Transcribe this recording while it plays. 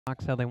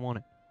Box how they want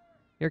it.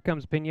 Here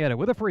comes Pineda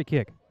with a free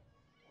kick.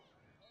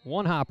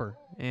 One hopper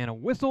and a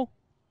whistle.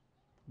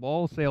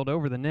 Ball sailed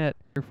over the net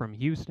from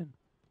Houston.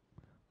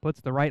 Puts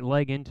the right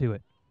leg into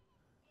it.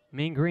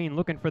 Mean Green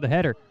looking for the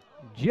header.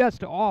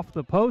 Just off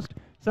the post.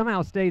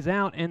 Somehow stays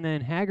out, and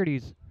then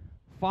Haggerty's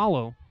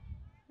follow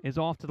is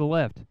off to the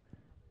left.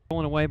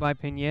 Pulling away by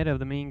Pineda of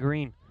the Mean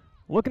Green.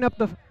 Looking up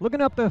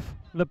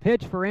the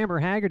pitch for Amber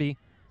Haggerty.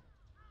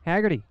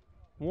 Haggerty,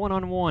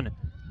 one-on-one.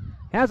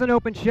 Has an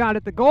open shot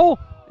at the goal.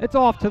 It's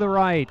off to the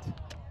right.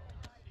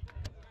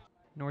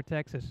 North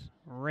Texas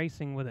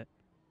racing with it.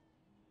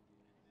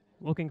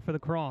 Looking for the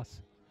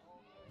cross.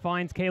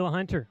 Finds Kayla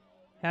Hunter.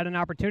 Had an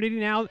opportunity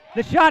now.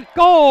 The shot,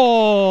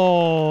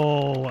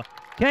 goal!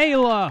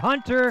 Kayla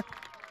Hunter.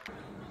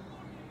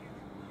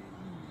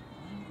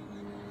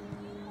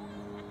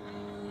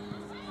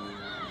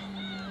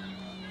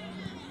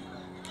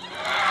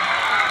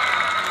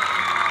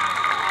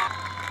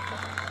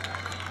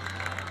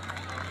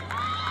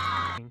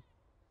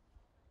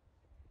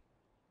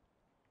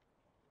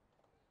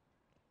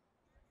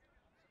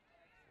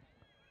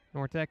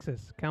 North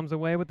Texas comes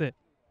away with it.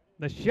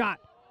 The shot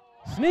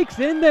sneaks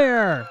in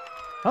there.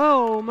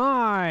 Oh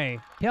my!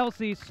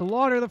 Kelsey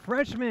Slaughter, the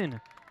freshman,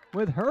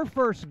 with her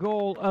first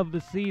goal of the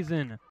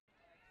season.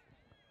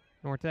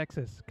 North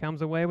Texas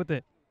comes away with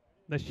it.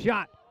 The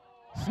shot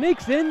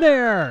sneaks in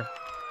there.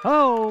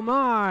 Oh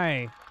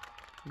my!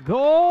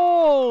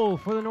 Goal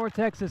for the North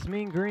Texas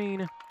Mean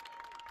Green.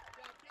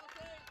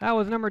 That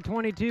was number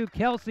 22,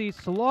 Kelsey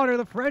Slaughter,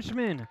 the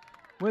freshman,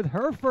 with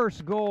her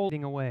first goal.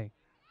 Away.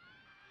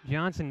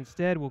 Johnson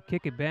instead will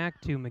kick it back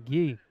to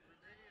McGee.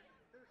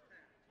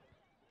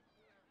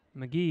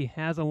 McGee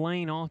has a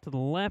lane off to the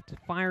left,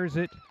 fires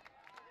it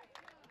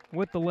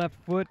with the left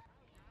foot.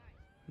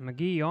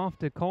 McGee off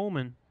to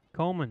Coleman.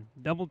 Coleman,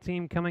 double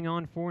team coming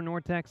on for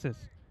North Texas.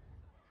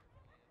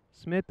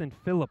 Smith and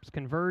Phillips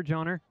converge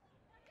on her.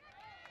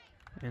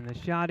 And the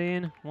shot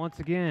in, once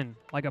again,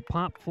 like a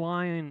pop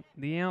fly in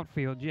the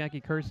outfield.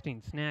 Jackie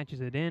Kirstein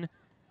snatches it in.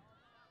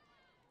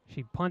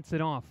 She punts it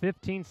off.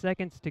 15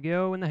 seconds to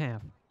go in the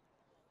half.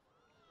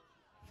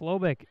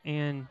 Flobeck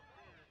and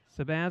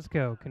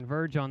Sabasco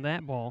converge on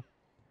that ball.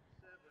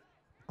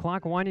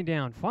 Clock winding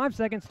down. 5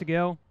 seconds to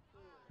go.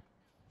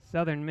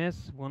 Southern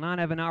Miss will not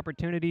have an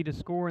opportunity to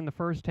score in the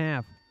first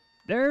half.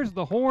 There's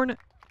the horn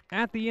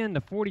at the end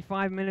of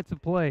 45 minutes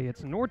of play.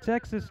 It's North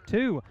Texas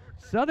 2,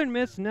 Southern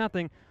Miss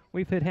nothing.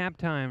 We've hit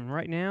halftime.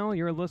 Right now,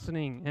 you're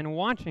listening and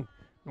watching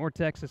North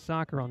Texas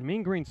Soccer on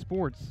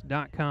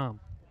meangreensports.com.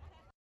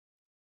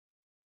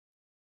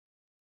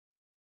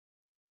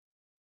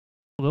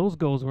 Those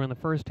goals were in the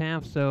first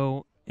half,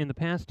 so in the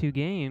past two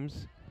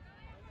games,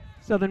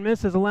 Southern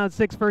Miss has allowed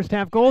 6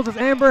 first-half goals as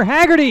Amber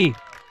Haggerty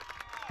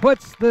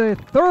puts the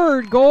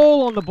third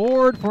goal on the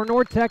board for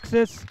North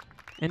Texas,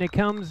 and it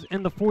comes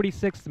in the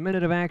 46th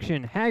minute of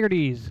action.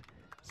 Haggerty's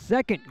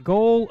second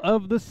goal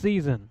of the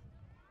season.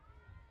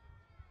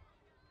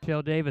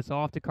 Michelle Davis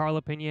off to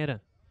Carla Pineda.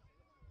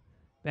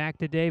 Back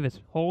to Davis.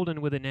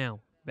 Holden with it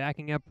now,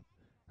 backing up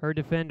her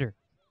defender.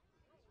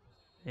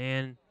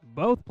 And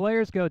both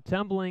players go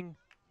tumbling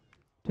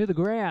to the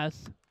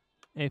grass.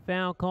 A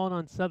foul called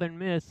on Southern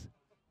Miss.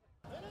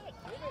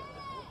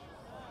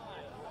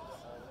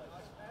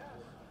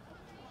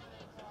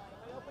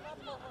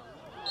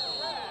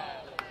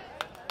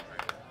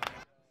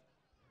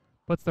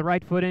 Puts the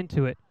right foot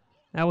into it.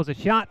 That was a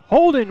shot.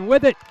 Holden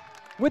with it,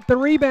 with the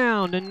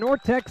rebound, and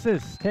North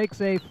Texas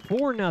takes a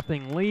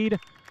 4-0 lead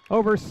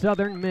over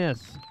Southern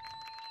Miss.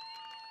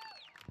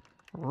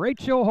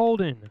 Rachel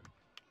Holden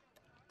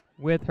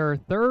with her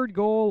third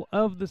goal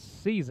of the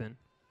season.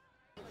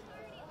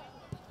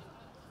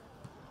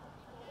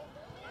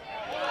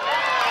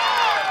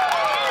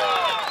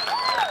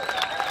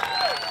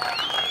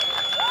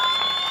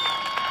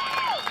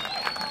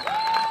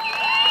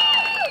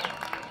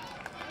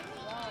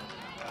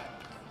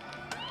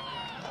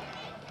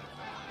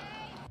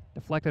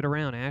 Deflected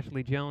around.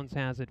 Ashley Jones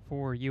has it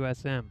for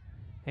USM.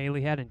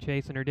 Haley Haddon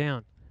chasing her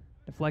down.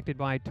 Deflected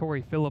by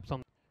Tori Phillips.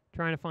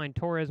 Trying to find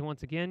Torres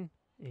once again.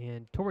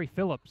 And Tori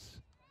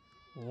Phillips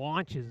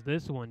launches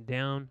this one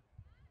down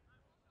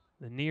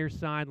the near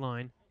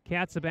sideline.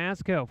 Kat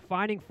Sabasco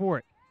fighting for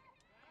it.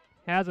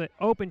 Has an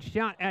open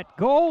shot at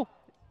goal,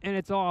 and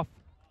it's off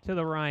to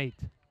the right.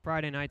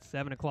 Friday night,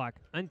 7 o'clock.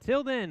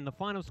 Until then, the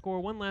final score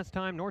one last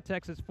time, North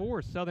Texas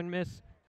 4, Southern Miss